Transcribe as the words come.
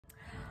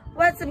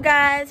What's up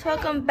guys,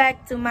 welcome back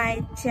to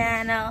my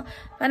channel.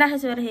 Vandaag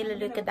is weer een hele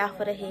leuke dag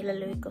voor een hele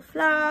leuke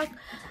vlog.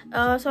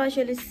 Zoals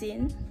jullie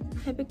zien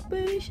heb ik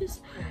beestjes.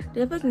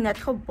 Die heb ik net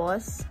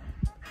gebost.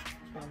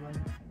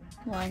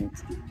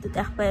 Want het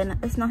echt bijna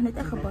is nog niet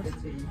echt gebost.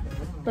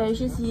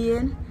 Beestjes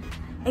hier.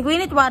 Ik weet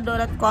niet waardoor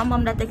het komt,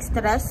 omdat ik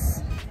stress.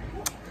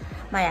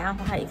 Maar ja,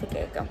 we gaan even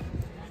kijken.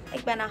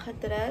 Ik ben al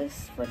gedrest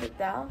voor de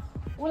dag.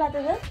 Hoe laat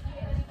is het?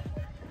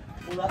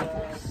 Hoe laat is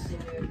het?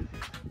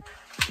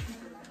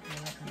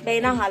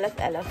 Bijna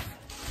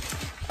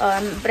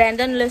 10:30.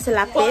 Brandon lust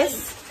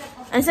lapis.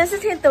 En sinds het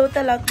geen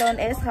total lockdown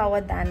is, gaan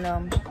we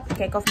dan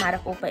kijken of Mark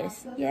open is.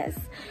 Yes.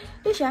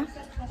 Dus ja,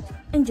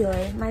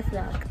 enjoy my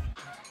vlog.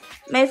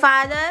 Mijn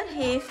vader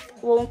heeft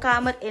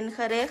woonkamer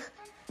ingericht.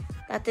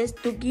 Dat is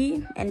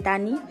Dougie en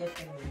Danny.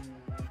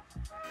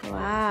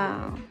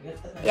 Wauw.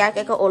 Ja,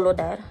 kijk een Olo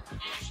daar.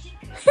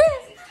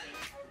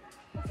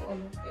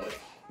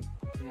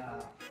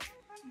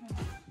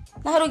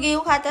 Nou, Dougie,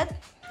 hoe gaat het?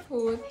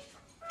 Goed.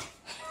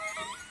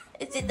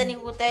 Het ziet er niet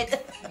goed uit.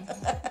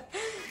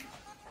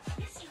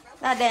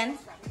 Nou, Dan.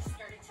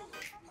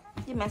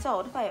 Die mensen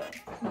houden van jou.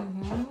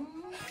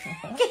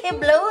 Kijk,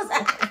 bloos.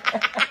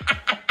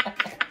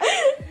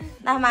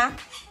 Nou, ma.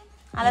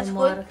 Alles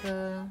goed?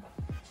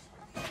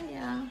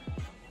 Ja.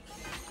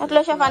 Wat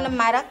lust je van de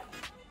markt?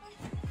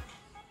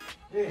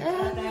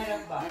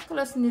 Ik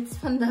lust niets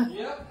vandaag.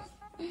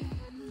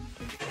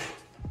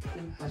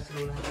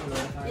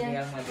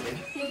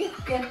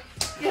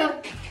 Ja.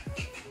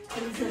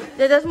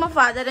 Dit is mijn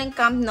vader in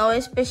Camp Nou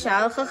is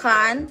speciaal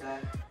gegaan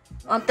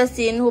om te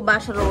zien hoe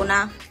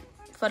Barcelona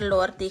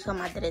verloor tegen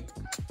Madrid.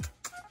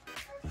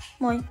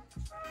 Mooi.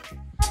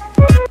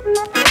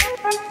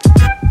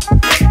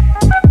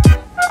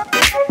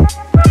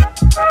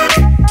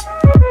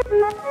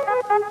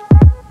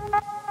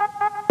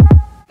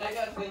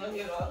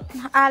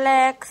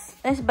 Alex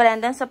is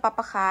Brandon zijn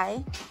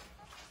papegaai.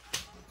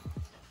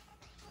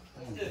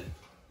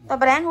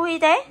 Brandon, hoe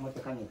heet hij?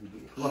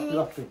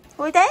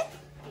 Hoe heet hij?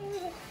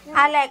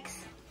 Alex.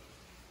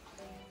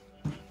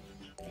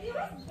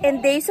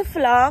 In deze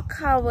vlog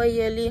gaan we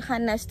jullie,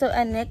 Nesto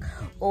en ik,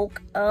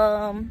 ook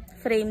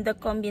vreemde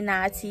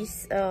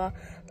combinaties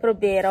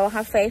proberen. We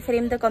gaan 5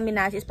 vreemde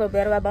combinaties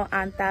proberen. We hebben een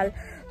aantal,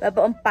 we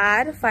hebben een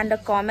paar van de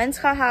comments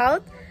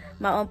gehaald.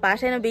 Maar een paar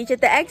zijn een beetje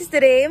te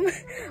extreem.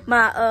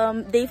 Maar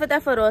David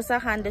en Verosa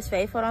gaan dus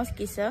 5 voor ons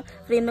kiezen.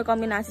 Vreemde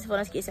combinaties voor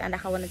ons kiezen. En dan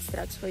gaan we het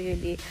straks voor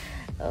jullie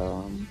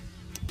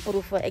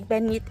proeven. Ik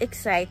ben niet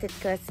excited,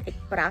 want ik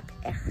praat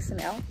echt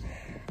snel.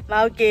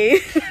 Maar oké.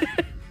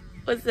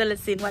 We zullen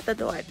zien wat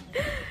het wordt.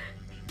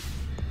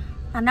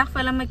 Vandaag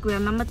film ik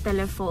weer met mijn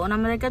telefoon.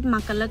 Omdat ik het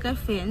makkelijker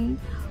vind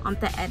om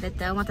te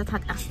editen. Want het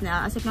gaat echt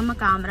snel. Als ik met mijn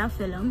camera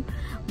film,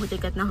 moet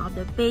ik het nog op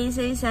de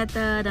PC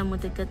zetten. Dan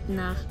moet ik het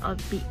nog op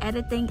die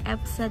editing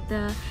app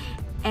zetten.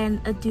 En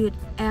het duurt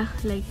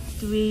echt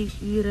 2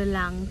 uren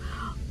lang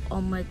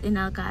om het in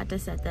elkaar te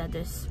zetten.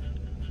 Dus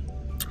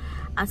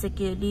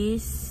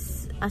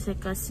als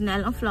ik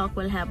snel een vlog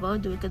wil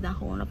hebben, doe ik het dan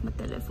gewoon op mijn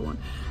telefoon.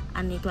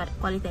 En de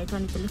kwaliteit van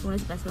die telefoon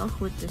is best wel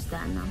goed. Dus dan,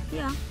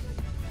 ja.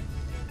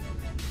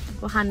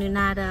 We gaan nu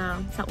naar de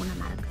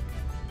Sauna-markt.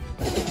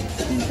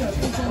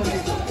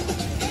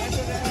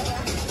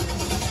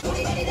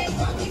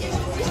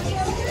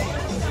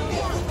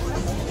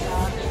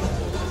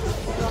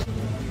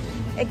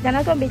 Ik denk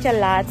dat we een beetje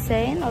laat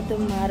zijn op de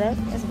markt.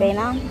 Het is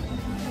bijna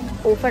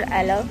over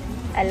 11.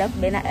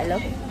 Bijna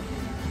 11.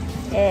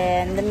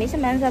 En de meeste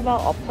mensen hebben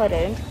al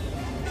opgeruimd.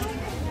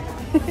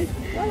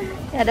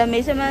 Ja, de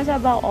meeste mensen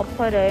hebben al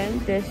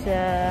opgeruimd. Dus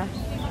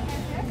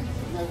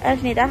er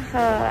is niet echt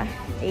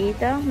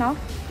eten nog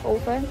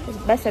over. Het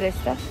is best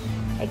rustig.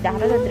 Ik dacht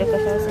dat het drukker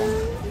zou zijn.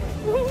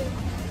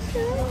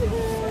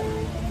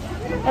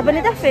 We hebben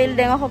niet echt veel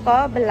dingen gekocht. We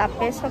hebben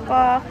lapis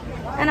gekocht.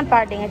 En een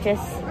paar dingetjes.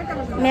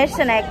 Meer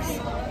snacks.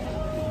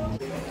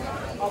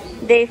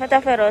 David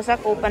en Verosa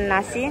kopen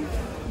nasi.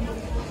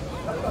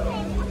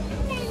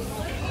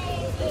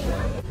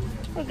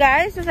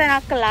 Guys, we zijn al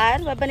klaar.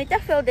 We hebben niet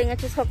echt veel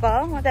dingetjes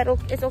gekocht. Want er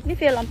is ook niet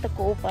veel om te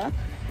kopen.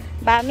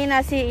 Bami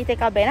nasi eet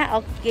ik al bijna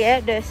elke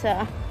keer. Dus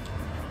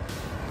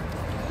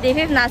Dave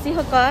heeft nasi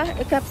gekocht.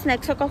 Ik heb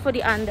snacks gekocht voor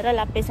die andere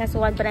lapis en zo.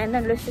 Want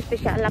Brandon lust een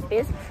speciaal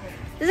lapis.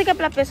 Dus ik heb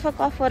lapis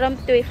gekocht voor hem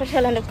 2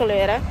 verschillende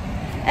kleuren.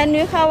 En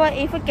nu gaan we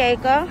even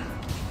kijken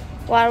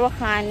waar we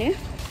gaan nu.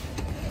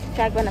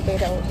 Kijk, ik ben naar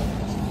beide auto.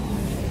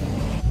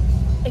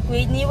 Ik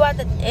weet niet wat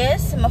het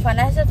is, maar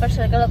vandaag is het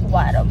verschrikkelijk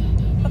warm.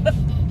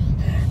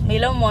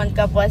 Milo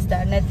mondkap was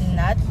daar net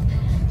nat.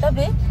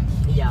 Tabi?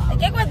 Ja.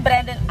 Kijk wat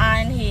Brandon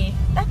aan heeft.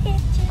 Tabi.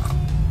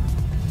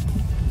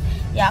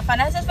 Ja,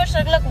 vandaag is het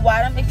verschrikkelijk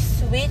warm. Ik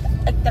zweet,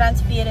 ik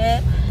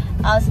transpireer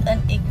als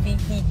een ik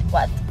weet niet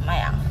wat. Maar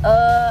ja,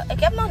 ik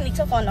heb nog niks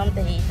gevonden om te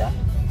eten.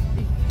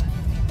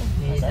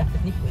 Nee, dat is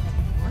niet goed.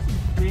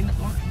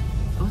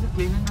 Was het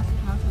kleine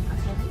nasi?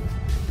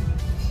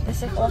 Dus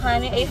we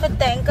gaan nu even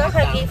denken. Ga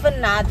ik even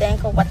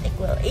nadenken wat ik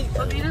wil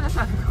eten.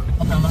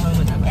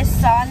 Het is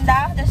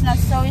zondag, dus nou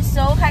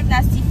sowieso ga ik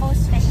naar Seafood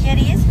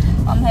Fisheries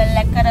om hun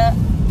lekkere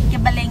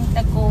kibbeling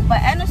te kopen.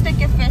 En een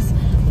stukje vis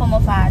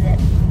mijn vader.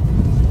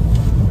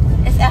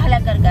 Is echt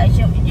lekker, guys.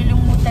 Jullie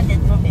moeten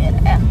dit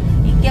proberen. Echt.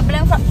 Ik heb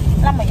alleen van...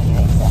 Laat me jullie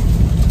weten.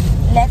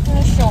 Let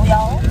me show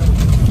jou.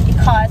 Ik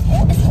ga het...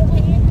 Oh, is ook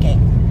hier. Kijk.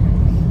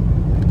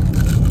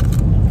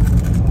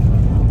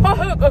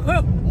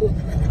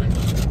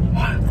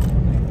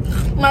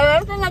 Maar we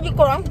hebben naar die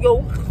krant,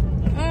 joh.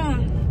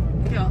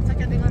 Ja, zet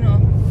je dingen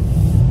op.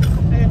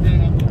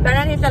 Ben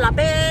je niet te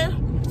lappen?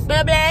 Ben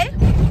je blij?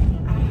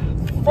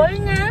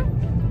 Volgende.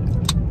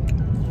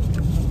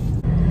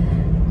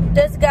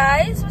 Dus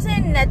guys, we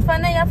zijn net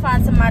van de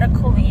Javaanse markt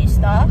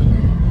geweest, toch?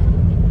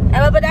 En we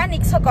hebben daar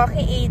niks gekocht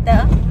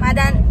eten. Maar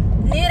dan,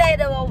 nu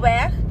rijden we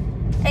weg.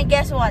 En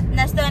guess what?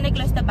 Net toen ik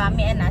lustte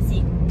bami en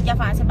nasi.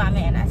 Javaanse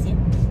bami en nasi.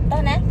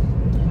 Toch net?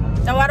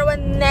 Dan waren we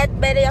net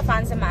bij de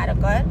Javaanse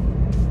markt, hoor.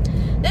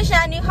 Dus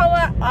ja, nu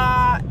gaan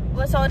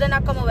we zouden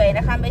naar komen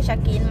wijnen gaan bij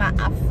Shakeen, maar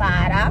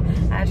afvaren.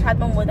 Anders gaat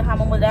mijn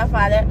moeder en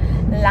vader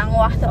lang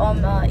wachten om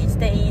iets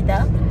te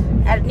eten.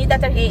 Niet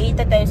dat er geen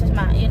eten thuis is,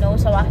 maar you know,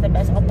 ze wachten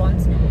best op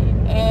ons.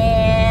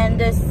 En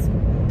dus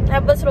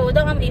hebben we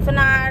besloten om even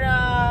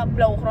naar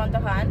Blauwgrond te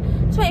gaan.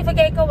 Dus we even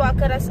kijken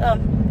welke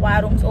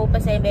waarom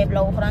open zijn bij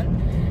Blauwgrond.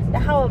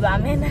 Dan gaan we bij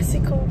mij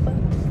nasi kopen.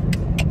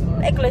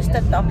 Ik lust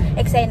het toch.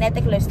 Ik zei net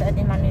ik lust het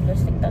niet, maar nu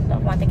lust ik het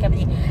toch. Want ik heb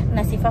die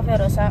nasi van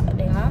Verosa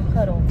dingen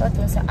geroken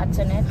toen ze at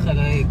ze net.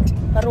 Geruikt.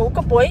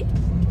 Geroken, boy?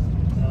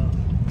 Ja.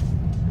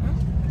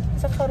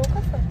 Is het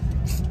geroken voor?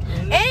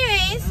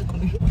 Anyways.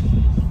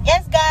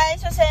 Yes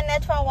guys, we zijn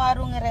net van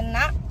Warung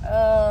Rena.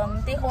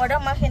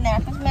 Tegenwoordig mag je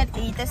nergens meer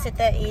eten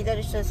zitten.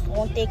 Dus het is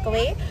gewoon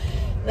takeaway.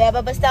 We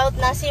hebben besteld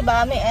nasi,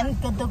 bami en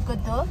gado.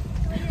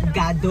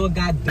 Gado.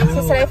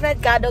 Ze schrijven het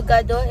gado.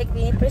 Ik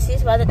weet niet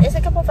precies wat het is.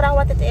 Ik heb gevraagd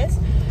wat het is.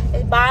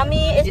 Bami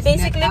is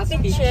basically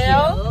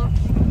pichel.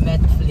 Met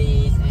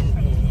vlees en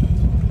ei.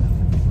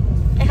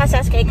 Ik ga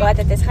zelfs kijken wat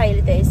het is. Ga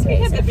jullie thuis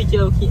Ik heb een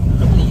pichel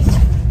vlees.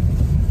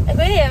 Ik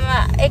weet niet,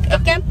 maar ik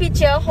ken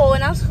pichel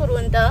gewoon als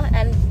groente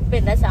en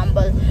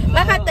pindasambal.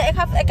 Maar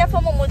ik heb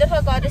voor mijn moeder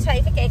gekocht, dus ga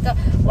even kijken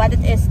wat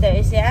het is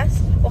thuis. Ja?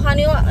 We gaan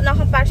nu nog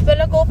een paar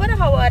spullen kopen, dan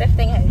gaan we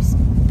richting huis.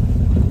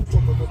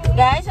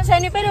 Guys, we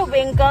zijn nu bij de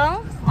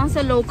winkel,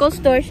 onze local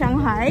store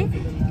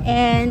Shanghai.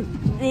 En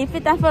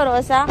David en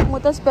Verosa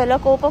moeten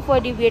spullen kopen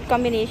voor die Weird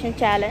Combination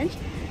Challenge.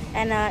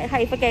 En ik ga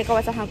even kijken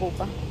wat ze gaan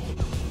kopen.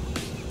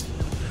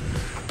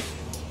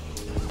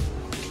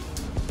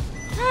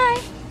 Hi!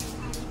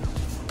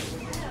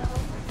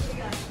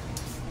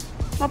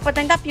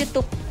 Mapatanggap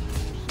YouTube.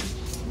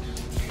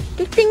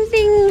 Ting ting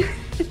ting!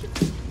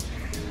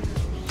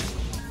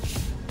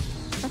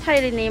 Wat ga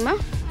jullie nemen?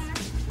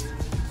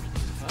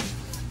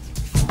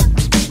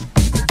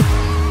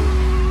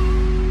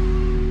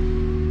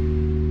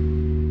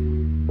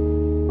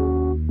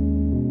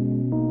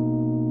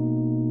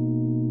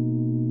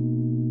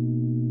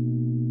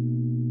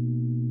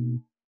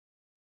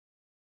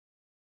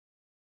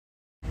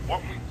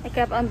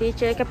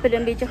 Ik heb er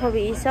een beetje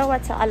gewezen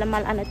wat ze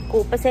allemaal aan het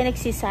kopen zijn. Ik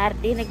zie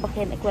sardine.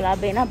 Ik wil haar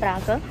bijna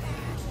braken.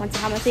 Want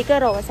ze gaan me zeker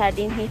rauwe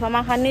sardine geven.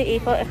 Maar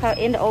ik ga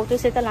in de auto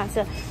zitten en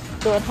ze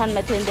doorgaan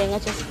met hun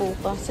dingetjes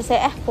kopen. Ze zijn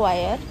echt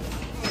quiet.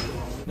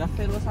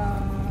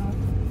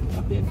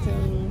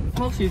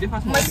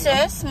 Mijn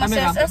zus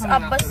is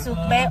op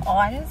bezoek bij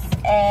ons.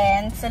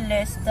 En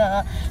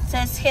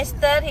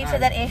gisteren heeft ze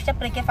haar eerste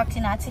prikje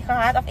vaccinatie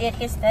gehad. Of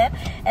eergisteren.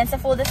 En ze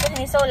voelde zich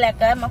niet zo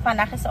lekker. Maar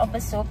vandaag is ze op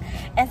bezoek.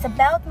 En ze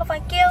belt me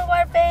van Keel,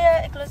 waar ben je?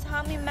 Ik lust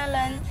Hammy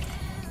Melon.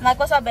 Maar ik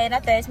was al bijna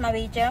thuis, maar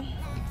weet je.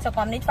 Ze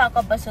kwam niet vaak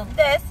op bezoek.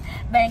 Dus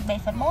ben ik bij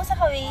Formosa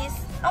geweest.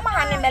 Om mijn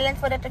Hammy Melon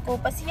voor te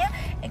kopen. Zie je?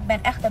 Ik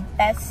ben echt de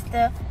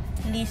beste,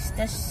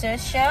 liefste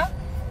zusje.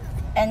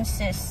 En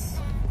zus.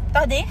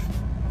 Toch Dave?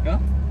 Ja?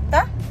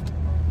 Toch?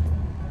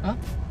 Huh?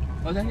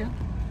 Wat zeg je?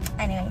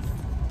 Anyways.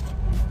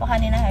 We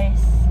gaan nu naar huis.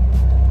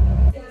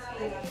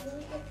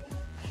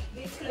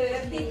 Dit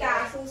kleur die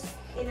kaarsels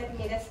in het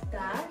midden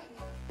staat.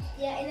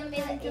 Ja, in het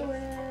midden.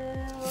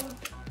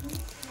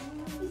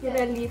 Je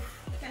bent lief.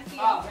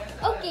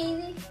 Oké.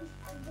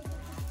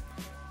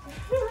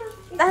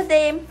 Dag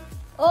Dame.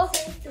 Oh,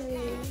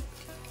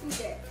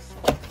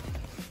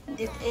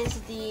 Dit is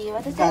die,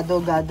 wat is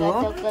Gado.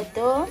 Gado.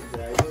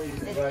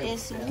 Dit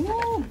is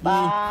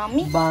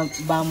bami.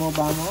 Bamo.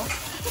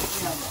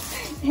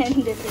 En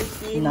dit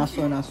is die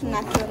Naso. naso.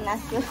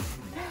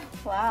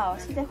 Wauw,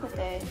 ziet er goed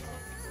uit.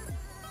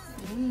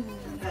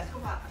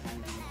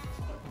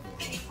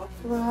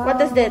 Wow.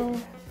 Wat is dit?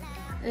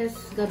 Is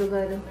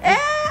gado.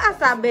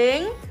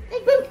 Asabing.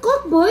 Ik ben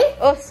kokboy.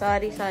 Oh,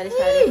 sorry.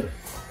 Hey.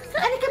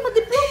 En ik heb mijn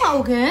diploma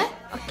ook, hè?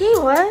 Oké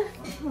hoor.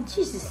 Oh,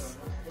 Jesus.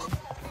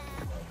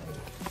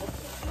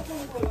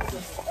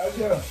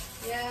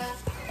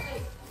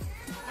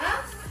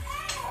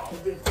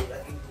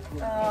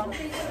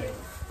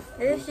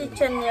 Dit is die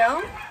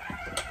chenyo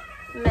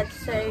met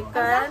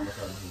suiker.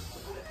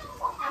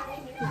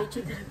 Een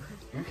beetje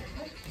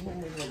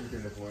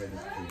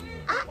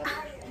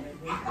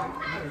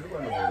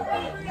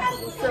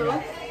zo.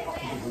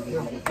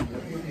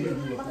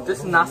 Het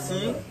is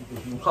nasi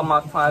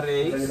gemaakt van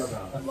rijst.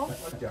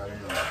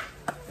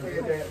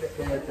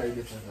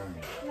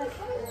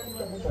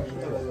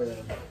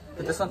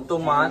 Dit is een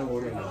tomaat.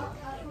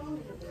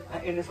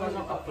 En dit is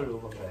een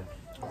appel.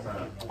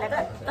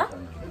 Lekker, toch?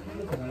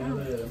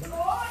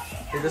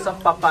 Dit is een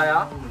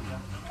papaya.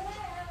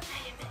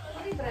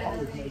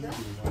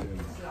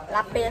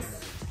 Lapis.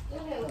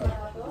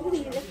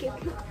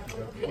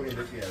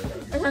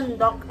 Het is een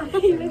dok.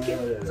 Dit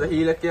is een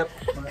hele kip.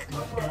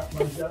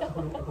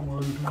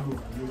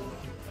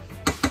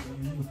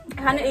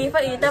 We gaan nu even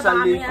eten,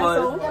 bami en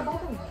zo.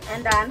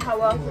 En dan gaan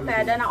we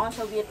verder naar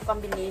onze weird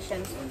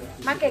combinations.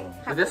 Maar kijk,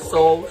 Dit is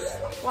saus.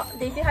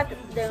 Davy gaat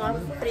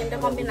dingen, vreemde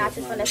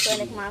combinaties van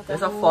de ik maken. Dit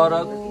is een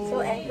vork. Zo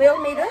en wil je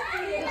meedoen?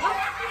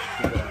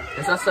 Dit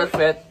is een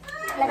servet.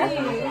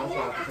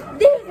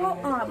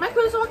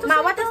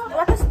 Maar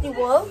wat is die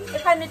wol?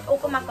 Ik ga het niet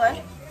openmaken.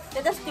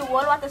 Dit is die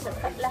wol, wat is het?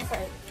 Leg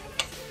uit.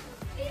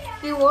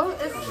 Die wol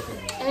is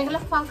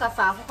eigenlijk van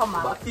cassave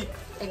gemaakt.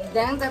 Ik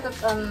denk dat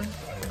het een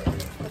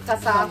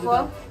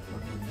cassave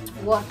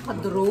wordt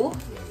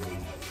gedroogd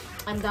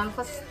en dan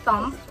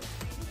gestampt.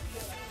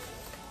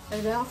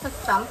 En dan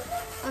gestampt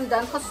en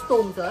dan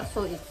gestoomd,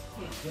 zoiets.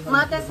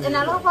 Maar het is in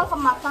elk geval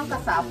gemaakt van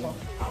cassave.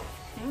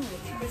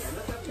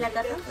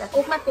 Lekker toch?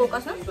 Ook met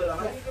kokos, hè?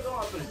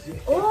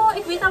 Oh,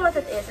 ik weet al wat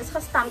het is. Het is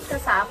gestampt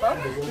cassave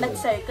met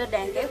suiker,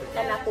 denk ik.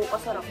 En dan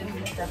kokos erop.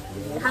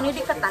 We gaan nu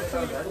die ketan voor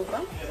jullie proeven.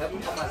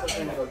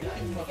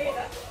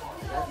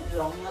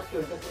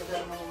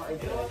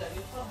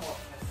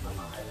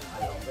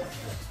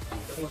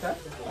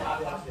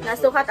 Nou,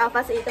 zo gaat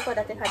alvast eten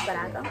voordat ik ga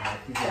braden.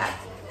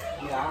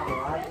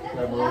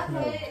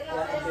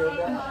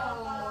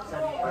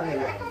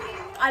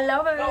 I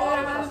love it.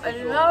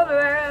 I love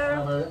it.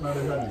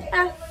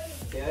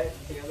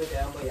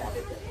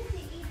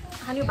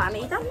 We gaan nu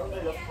bami eten.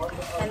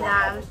 En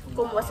dan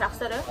komen we straks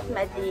terug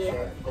met die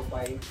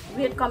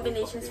Weird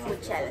Combinations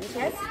Food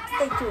Challenges.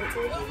 Stay tuned.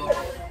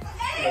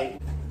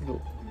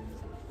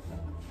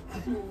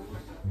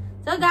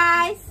 So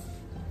guys,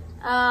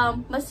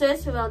 mijn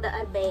zus wilde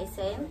erbij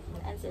zijn.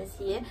 En ze is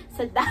hier.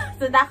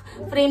 Ze dacht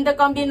vreemde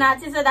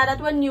combinaties zodat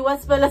we nieuwe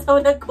spullen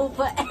zouden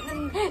kopen.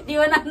 En die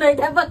we nog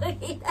nooit hebben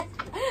gegeten.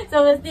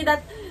 Zo wist niet dat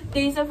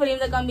deze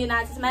vreemde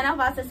combinaties. Maar dan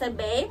was ze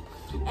erbij.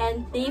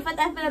 En David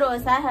en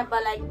Verosa hebben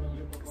like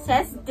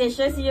 6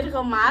 dishes hier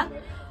gemaakt.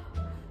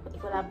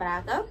 Ik wil dat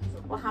braken.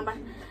 We gaan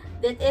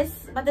dit is,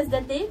 wat is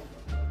dit?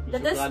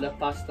 Dit is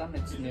Chocoladepasta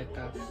met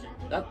smeerkaas.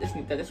 Dat is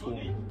niet, dat is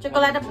gewoon.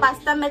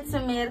 chocoladepasta met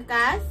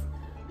smeerkaas.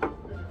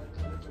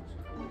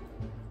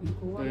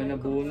 Bruine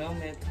bonen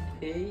met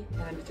ei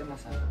en een beetje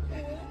masala.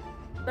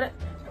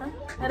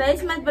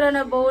 Rijst met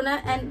bruine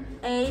bonen en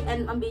ei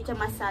en een beetje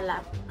masala.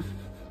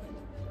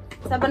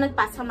 Ze hebben het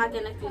pas gemaakt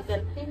in de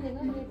keuken.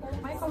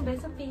 Maar komt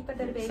deze peper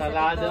erbij.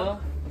 Salade,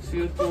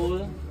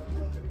 zuurkool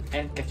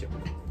en ketchup.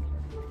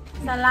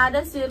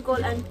 Salade, zuurkool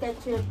en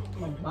ketchup.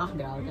 Wacht,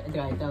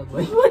 draai het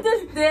boy. Wat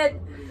is dit?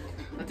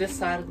 Het is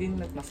sardine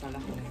met masala.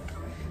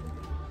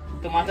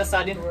 Tomaten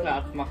sardine,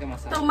 klaar, maak je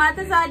masala.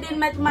 Tomatensardine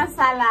met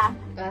masala.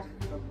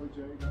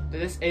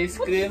 Dit is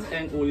ijscream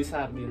en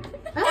oliesardine.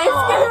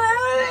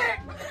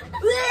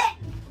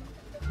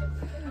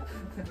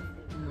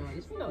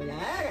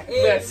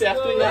 Nee,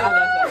 zeg toen je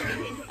alles.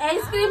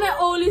 Ijscream en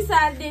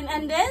oliesardine.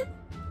 En dit?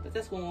 Dat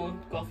is gewoon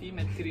koffie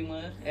met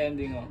creamer en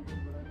dingen.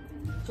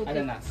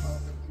 Ananas.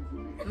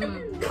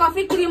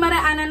 Koffie, creamer en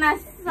ananas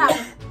sap.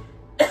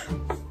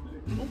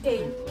 Oké.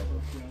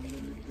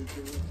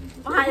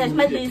 We gaan eerst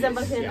met deze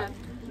beginnen.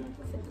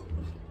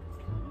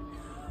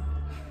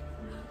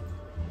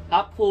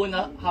 Hap gewoon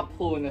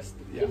naast.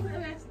 Ja.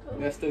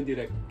 Naast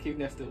direct. Geef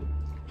naast toe.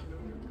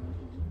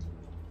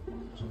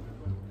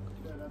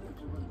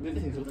 Dit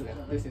is niet zo slecht.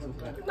 Dit is niet zo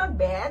slecht. Not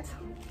bad.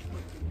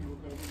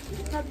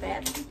 Not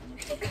bad.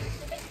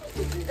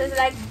 It's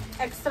like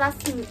extra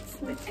sweet.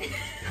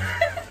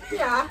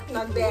 Ja,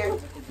 not bad.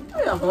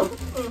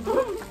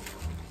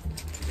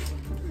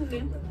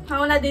 Okay. Gaan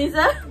we naar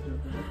deze?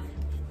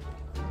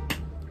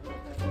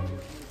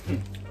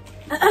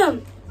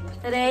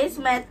 Rijst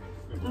met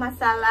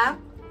masala,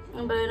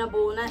 bruine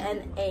bonen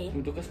en ei. Je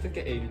moet ook een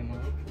stukje ei doen, man.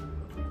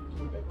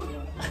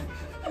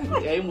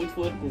 Die ei moet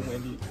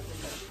voorkomen, die.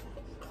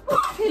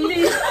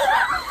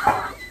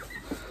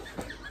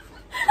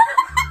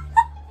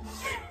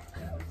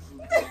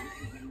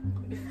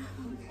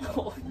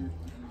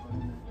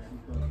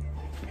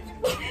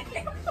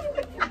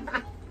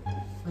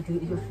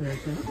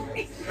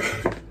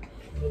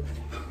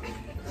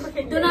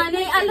 Doe nou,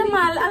 nee,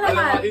 allemaal.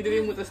 Allemaal,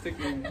 iedereen moet een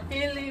stukje doen.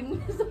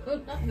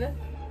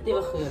 Die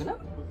was geur, hè?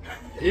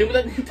 Je moet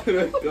dat niet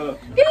drukken.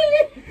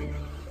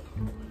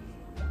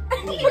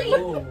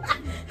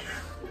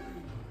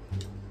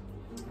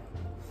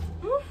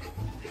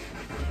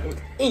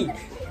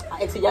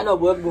 Ik zie jou nou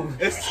boom.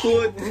 Is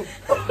goed.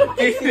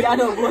 Ik zie jou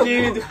nou boom.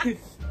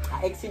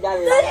 Ik zie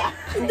jou lala.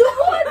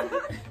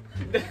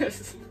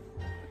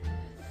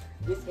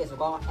 This is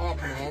gewoon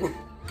echt, man.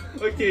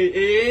 Oké,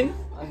 1.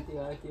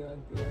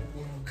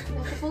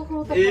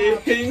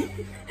 Oké.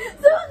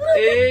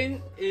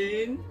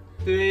 1,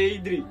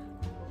 2, 3.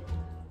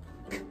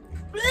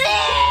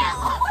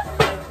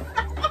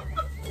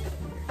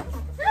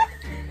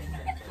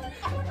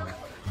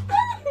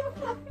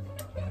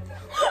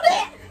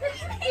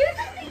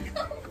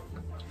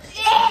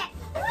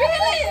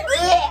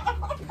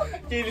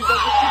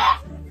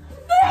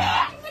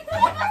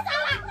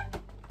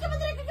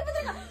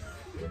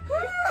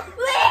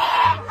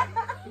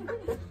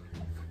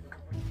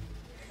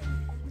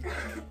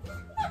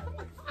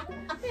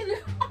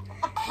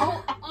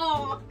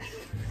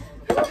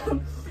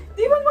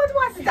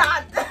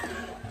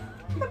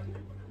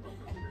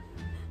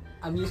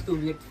 I'm used to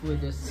weird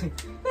food, dus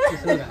is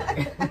zo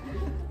raar.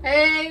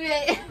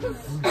 Hey,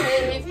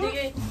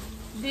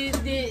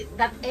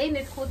 dat ei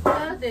niet goed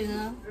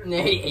dingen.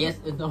 Nee, eerst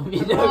het nog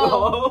weer.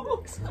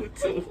 Oh. Is goed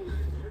zo.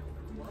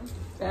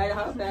 Verder,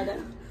 ga verder.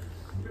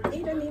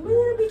 Nee, dan neem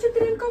je een beetje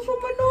drinken voor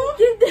me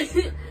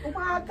nog.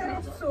 Water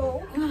of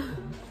zo.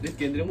 Dit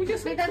kinderen moet je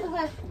Weet dat toch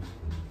wel?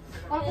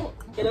 Oh,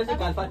 Kailan si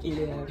Kalfa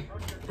kilo yan?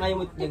 Ngayon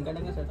mo yan ka na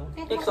nga sa to.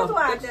 Take Wat soft.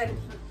 water?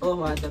 Oh,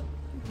 water.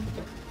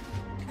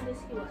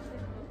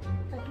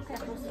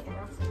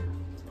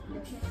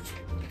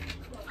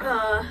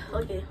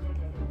 Oké.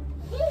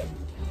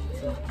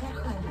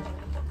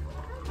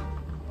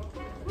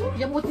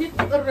 je moet niet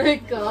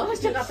ruiken. Als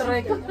je gaat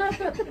ruiken.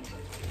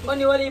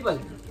 Maniwali pa.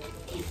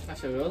 Als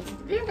je wilt.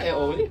 Kaya kaya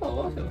olie pa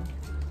ba?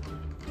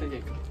 Sige.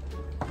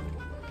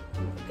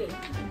 Oké.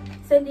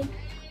 Cindy,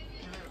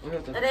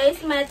 Ano to?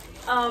 rijst met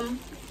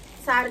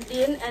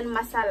sardine en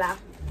masala.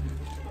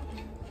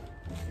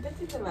 Dat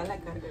ziet er wel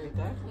lekker uit,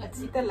 hè? Het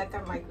ziet er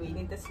lekker, maar ik weet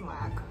niet de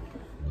smaak.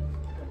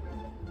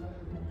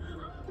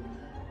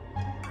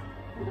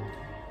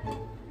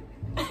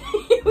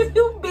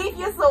 Hoe beef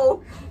je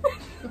zo?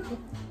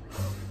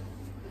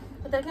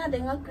 Betrek na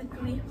dengan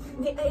quickly.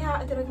 Nee, ja,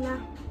 het ruikt na.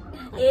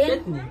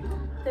 1,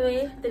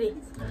 2, 3.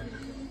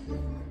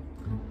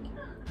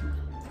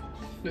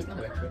 Dus nog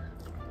lekker.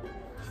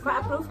 Maar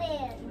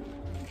approve.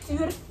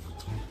 Zuur.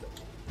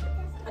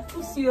 Het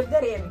voelt zuur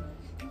erin.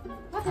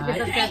 Wat heb je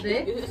dat gezegd,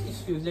 hè? Dit is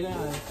excuse, zeg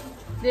maar.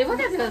 Nee, wat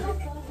heb je dat?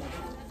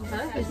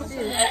 Wat is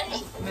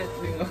het? Met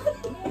dingo.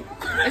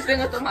 Is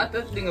dingo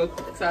tomato dingo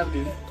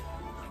sardine.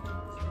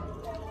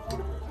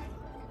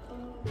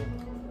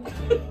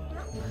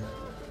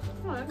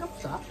 Oh, lekker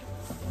sap.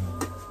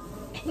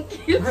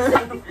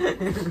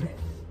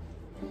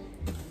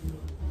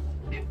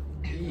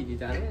 Ih, di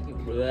tarik.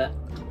 Bleh.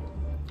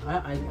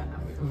 Ay, ka na.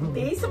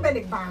 Deze ben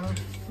ik bang.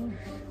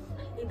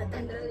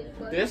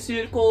 Dit is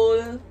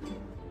zuurkool.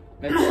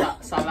 Met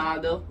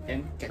salade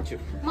en ketchup.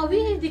 Maar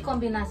wie heeft die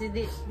combinatie?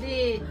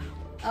 Die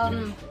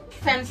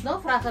fans, no?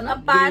 Vragen, no?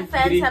 Een paar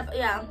fans drie. hebben,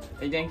 ja.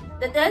 Ik denk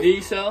Dit is?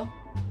 deze,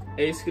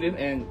 ijscream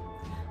en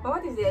Maar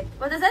wat is dit?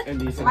 Wat is het?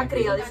 deze.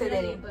 Makreel is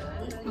erin.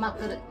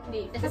 Makkelijk.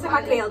 Er is een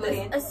makreel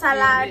erin. Een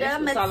salade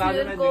met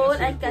Salade zuurkool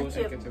dingen, en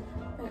ketchup.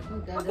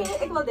 Oké,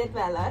 ik wil dit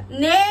wel, hè?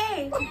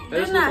 Nee! Dat Doe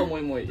is na.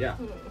 nogal mooi, ja.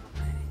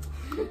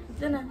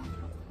 Doe na.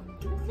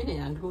 Bine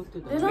yan, go to.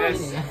 Yes.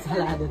 Bine yan,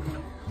 salada to.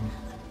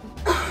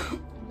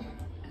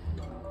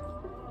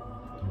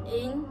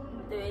 1,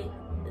 2,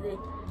 3.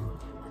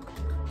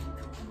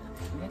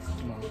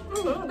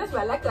 Dat is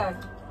wel lekker.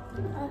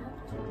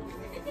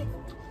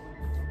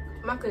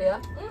 Makreel.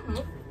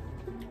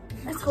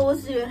 Het is gewoon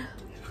zuur.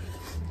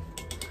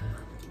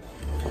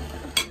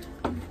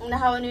 En dan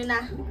gaan we nu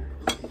naar.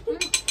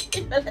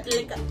 Ik wil het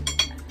lekker.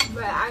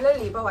 Maar alle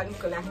liepen wat ik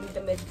kon niet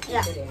een beetje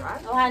Ja. erin, hoor.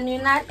 We gaan nu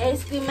naar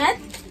ijscream met.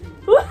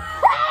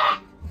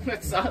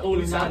 Met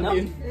olie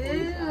sardine.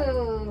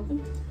 Eeuw.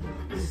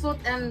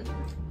 Zoet en...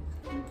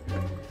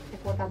 Ik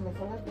word aan mijn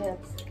verlaat.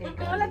 Kijk.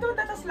 Laten we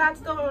dat als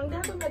laatste doen.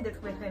 Laten we met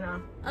dit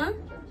beginnen. Huh?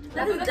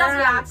 Laten we dat als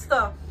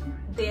laatste.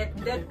 Dit,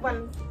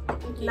 want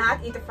na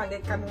het eten van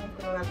dit kunnen we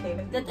wel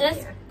even. Dit is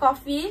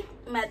koffie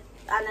met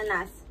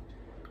ananas.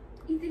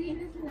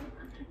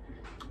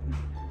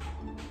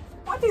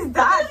 Wat is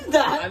dat?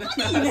 Ananas.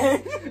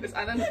 Het is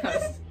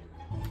ananas.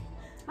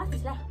 Wat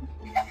is dat?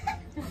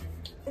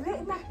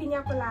 Ik mag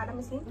piña colada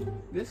misschien.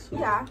 Dit is goed.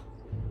 Ja.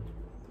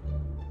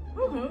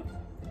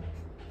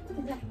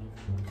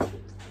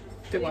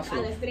 Tik maar zo.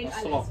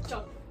 Slok.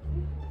 Dat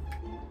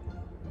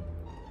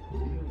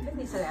is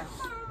niet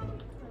slecht.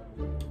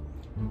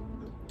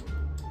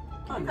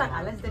 Je kan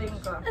alles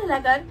drinken. Het is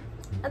lekker.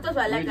 Het was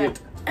wel lekker.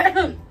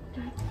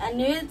 En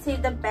nu is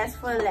het de best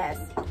voor les.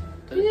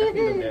 Dat is echt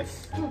niet de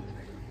best.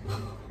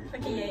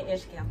 Oké, jij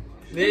eerst keer.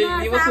 Nee,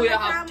 niet wat goede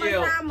samen,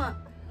 hapkeel.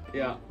 samen.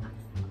 Ja.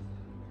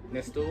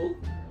 Nesto.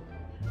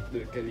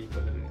 Doe ik er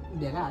liever in.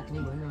 Bine ka, ni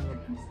ba?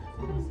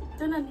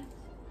 Doe nou niet.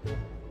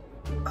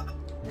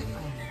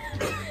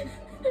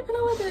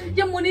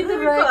 Je moet niet Oh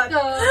my ruiken.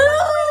 God.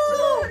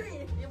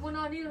 Je moet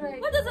nou niet ruiken.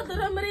 Wat is dat?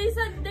 Een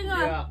Marisa dingen.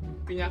 Ja,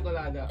 piña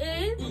colada.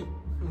 1,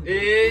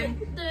 1,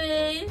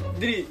 2,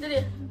 3.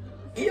 3.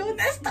 Yo,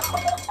 Nesto!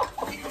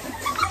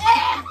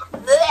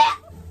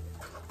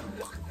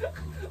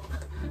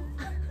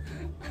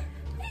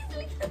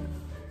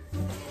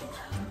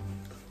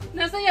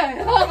 Nasa yan.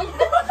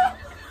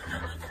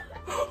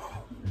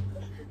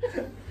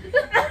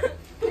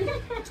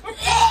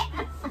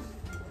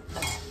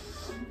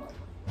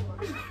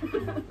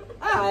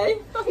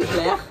 Ay, toch niet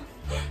slecht.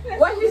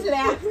 Wat is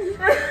slecht?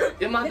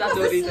 Je mag Dit dat was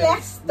door de eten.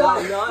 slechtste.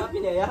 No,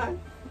 bine yan.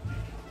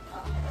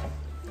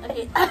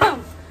 Oké.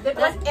 Dit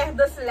was echt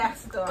de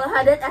slechtste. We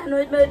gaan dit echt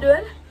nooit meer doen.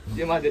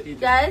 Je mag dit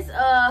eten. Guys,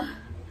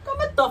 Kom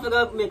maar tof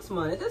dat mix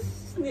man, het is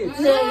niks.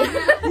 nee.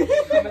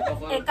 Met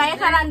of Ik kan je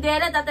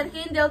garanderen dat er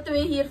geen deel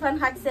 2 hiervan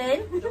gaat zijn.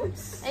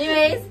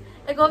 Anyways,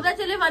 ik hoop dat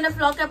jullie van de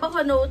vlog hebben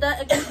genoten.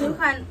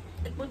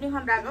 Ik moet nu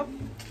gaan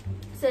brengen.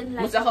 in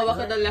like. Musta ka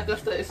ka de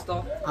lekkerste is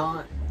toch?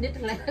 Dit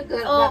is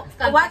lekker. Oh,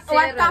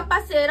 what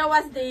campasero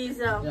was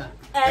deze?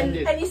 En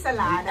die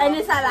salade. En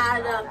die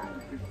salade.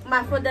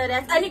 Maar voor de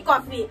rest, en die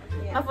koffie.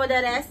 Maar voor de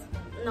rest,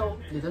 no.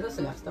 Dit was de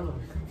slechtste,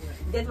 man.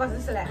 Dit was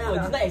de slechtste.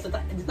 Oh,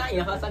 dit is na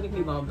enige, sabi ko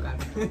yung mga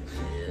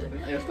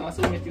Eerst was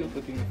het met die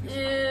opvoeding.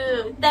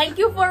 Thank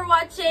you for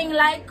watching.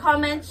 Like,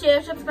 comment,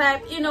 share,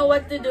 subscribe. You know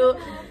what to do.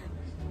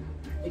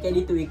 Ik heb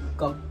die 2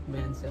 cup,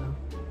 mensen.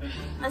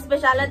 Een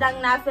speciale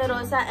dank naar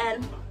Feroza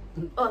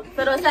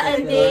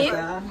en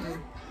Dave.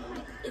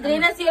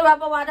 Iedereen is hier, we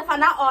hadden van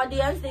de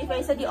audience. Dave,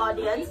 is die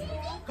audience?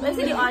 Waar is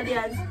die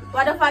audience? We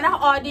hadden van de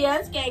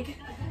audience, kijk.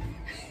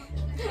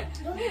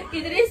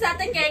 Iedereen staat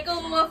te kijken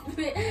hoe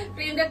we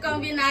vreemde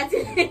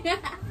combinatie.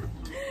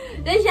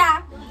 Dus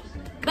ja,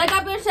 back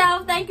up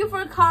yourself. Thank you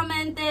for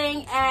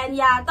commenting. En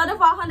ja, tot de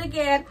volgende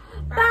keer.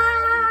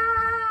 Bye!